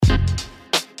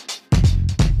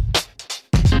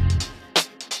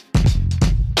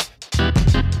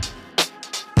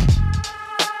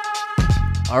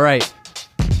All right.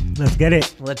 Let's get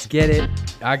it. Let's get it.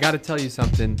 I got to tell you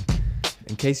something.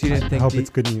 In case you didn't think, I hope it's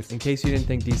good news. In case you didn't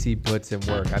think DC puts in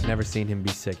work, I've never seen him be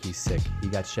sick. He's sick. He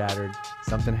got shattered.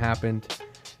 Something happened.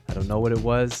 I don't know what it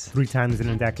was. 3 times in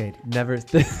a decade. Never.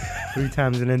 3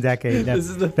 times in a decade. This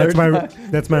is the third time.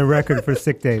 That's my record for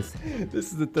sick days.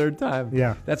 This is the 3rd time.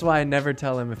 Yeah. That's why I never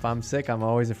tell him if I'm sick. I'm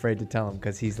always afraid to tell him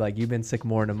because he's like, you've been sick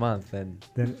more than a month.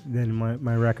 Than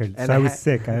my record. And so I was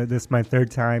sick. This is my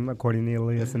 3rd time, according to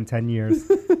Elias, in 10 years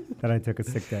that I took a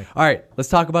sick day. All right. Let's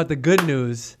talk about the good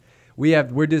news.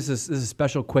 This is a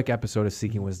special quick episode of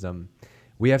Seeking Wisdom.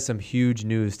 We have some huge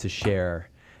news to share.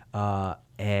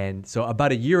 And so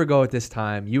about a year ago at this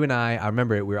time, you and I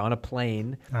remember it, we were on a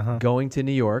plane going to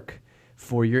New York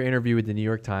for your interview with the New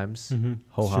York Times. Mm-hmm.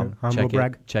 Ho-hum. Humble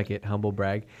brag. Check it. Humble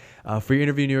brag. For your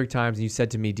interview with New York Times, and you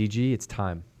said to me, DG, it's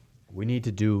time. We need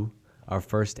to do our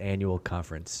first annual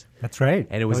conference. That's right.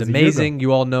 And it was amazing.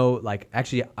 You all know,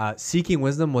 Seeking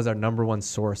Wisdom was our number 1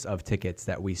 source of tickets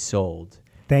that we sold.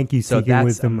 Thank you, Seeking that's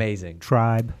Wisdom amazing.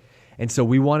 Tribe. And so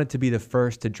we wanted to be the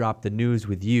first to drop the news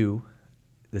with you,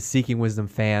 the Seeking Wisdom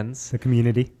fans, the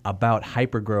community, about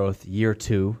Hypergrowth Year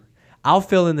 2. I'll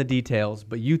fill in the details,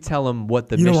 but you tell them what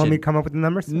the mission... You don't want me to come up with the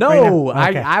numbers? No, right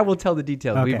okay. I will tell the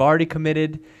details. Okay. We've already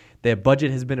committed. The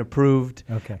budget has been approved.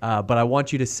 Okay. But I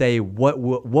want you to say what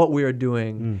we are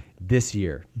doing this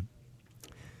year.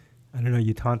 I don't know.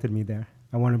 You taunted me there.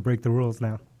 I want to break the rules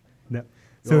now. No.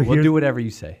 So we'll do whatever you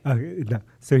say. Okay, no.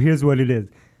 So here's what it is.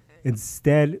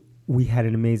 Instead, we had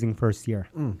an amazing first year.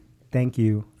 Thank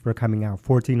you for coming out.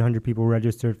 1,400 people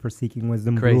registered for Seeking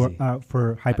Wisdom. Crazy.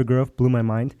 For Hypergrowth. Blew my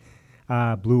mind.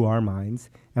 Blew our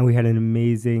minds. And we had an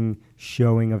amazing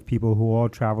showing of people who all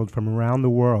traveled from around the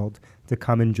world to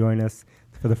come and join us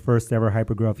for the first ever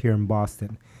Hypergrowth here in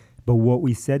Boston. But what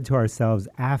we said to ourselves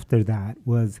after that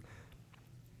was,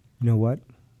 you know what?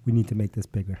 We need to make this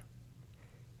bigger.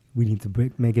 We need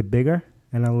to make it bigger,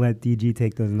 and I'll let DG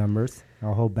take those numbers.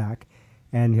 I'll hold back,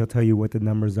 and he'll tell you what the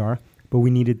numbers are. But we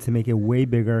needed to make it way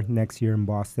bigger next year in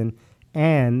Boston,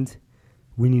 and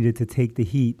we needed to take the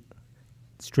heat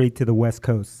straight to the West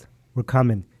Coast. We're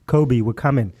coming. Kobe, we're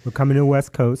coming. We're coming to the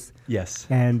West Coast. Yes.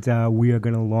 And we are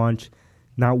going to launch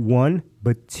not 1,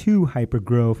 but 2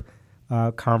 Hypergrowth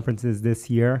conferences this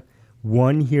year.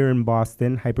 One here in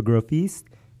Boston, Hypergrowth East,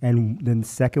 and then the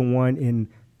second one in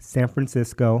San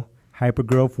Francisco,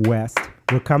 Hypergrowth West.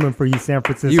 We're coming for you, San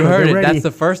Francisco. You heard it. Ready. That's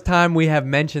the first time we have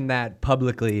mentioned that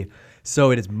publicly. So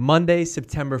it is Monday,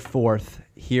 September 4th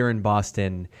here in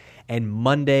Boston, and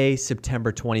Monday,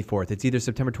 September 24th. It's either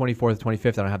September 24th or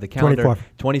 25th. I don't have the calendar.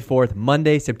 24th.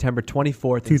 Monday, September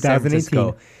 24th in San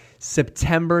Francisco.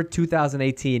 September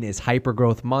 2018 is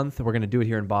Hypergrowth Month. We're going to do it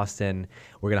here in Boston.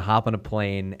 We're going to hop on a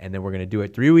plane, and then we're going to do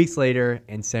it 3 weeks later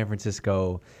in San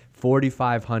Francisco.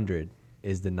 4,500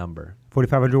 is the number.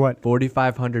 4,500 what?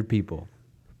 4,500 people.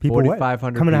 People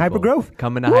 4,500 coming to Hypergrowth?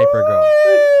 Coming to Hypergrowth.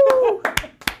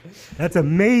 That's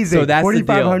amazing. So that's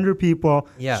 4,500 people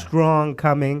strong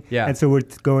coming. Yeah. And so we're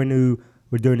doing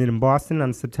it in Boston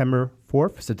on September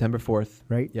 4th. September 4th.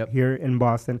 Right? Yep. Here in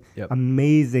Boston. Yep.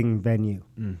 Amazing venue.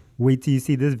 Wait till you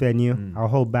see this venue. I'll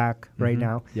hold back right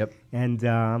now. Yep.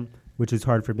 And which is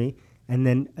hard for me. And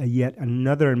then yet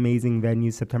another amazing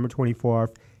venue, September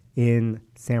 24th in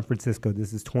San Francisco.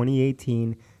 This is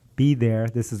 2018. Be there.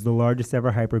 This is the largest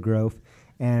ever Hypergrowth.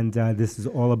 And this is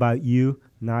all about you,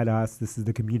 not us. This is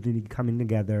the community coming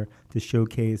together to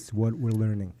showcase what we're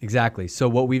learning. Exactly. So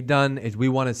what we've done is we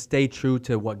want to stay true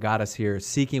to what got us here,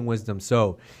 Seeking Wisdom.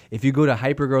 So if you go to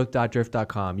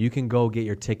hypergrowth.drift.com, you can go get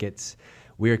your tickets.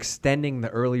 We're extending the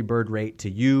early bird rate to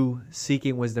you,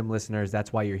 Seeking Wisdom listeners.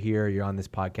 That's why you're here. You're on this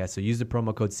podcast. So use the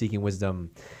promo code Seeking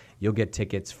Wisdom. You'll get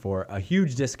tickets for a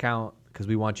huge discount because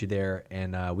we want you there,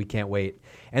 and we can't wait.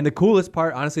 And the coolest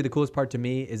part, honestly, the coolest part to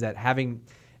me is that having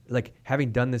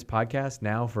done this podcast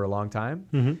now for a long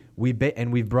time,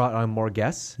 we've brought on more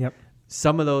guests. Yep.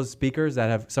 Some of those guests that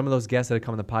have come on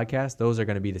the podcast, those are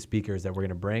going to be the speakers that we're going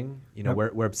to bring. You know,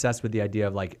 we're obsessed with the idea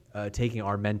of taking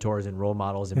our mentors and role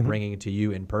models and bringing it to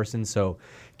you in person. So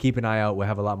keep an eye out. We'll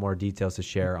have a lot more details to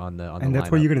share on the and that's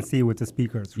lineup. what you're going to see with the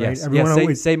speakers, right?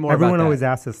 Yes. Say more about that. Everyone always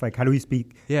asks us, like, how do we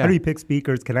speak? Yeah. How do we pick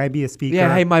speakers? Can I be a speaker?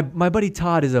 Yeah. Hey, my buddy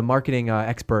Todd is a marketing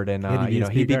expert, and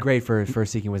he'd be great for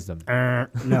Seeking Wisdom.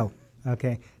 No.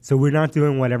 Okay, so we're not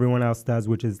doing what everyone else does,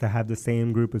 which is to have the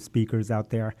same group of speakers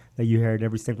out there that you hear at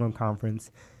every single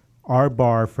conference. Our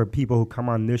bar for people who come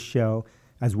on this show,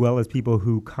 as well as people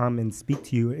who come and speak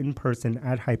to you in person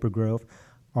at Hypergrowth,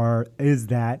 is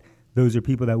that those are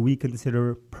people that we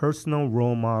consider personal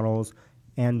role models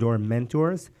and or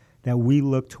mentors that we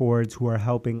look towards who are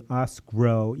helping us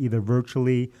grow either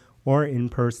virtually or in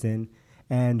person.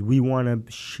 And we want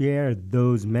to share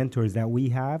those mentors that we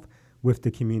have with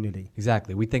the community.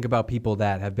 Exactly. We think about people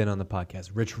that have been on the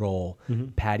podcast, Rich Roll,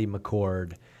 Patty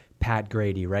McCord, Pat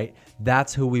Grady, right?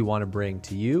 That's who we want to bring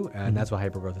to you, and that's what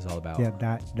Hypergrowth is all about. Yeah,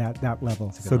 that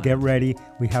level. So get ready.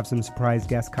 We have some surprise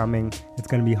guests coming. It's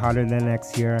going to be hotter than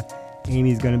next year.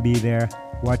 Amy's going to be there.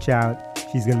 Watch out.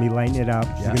 She's going to be lighting it up.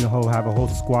 She's going to have a whole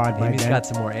squad by then. Amy's got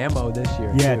some more ammo this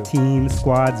year, Yeah, too. teams,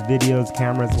 squads, videos,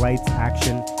 cameras, lights,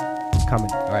 action. It's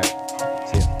coming. All right.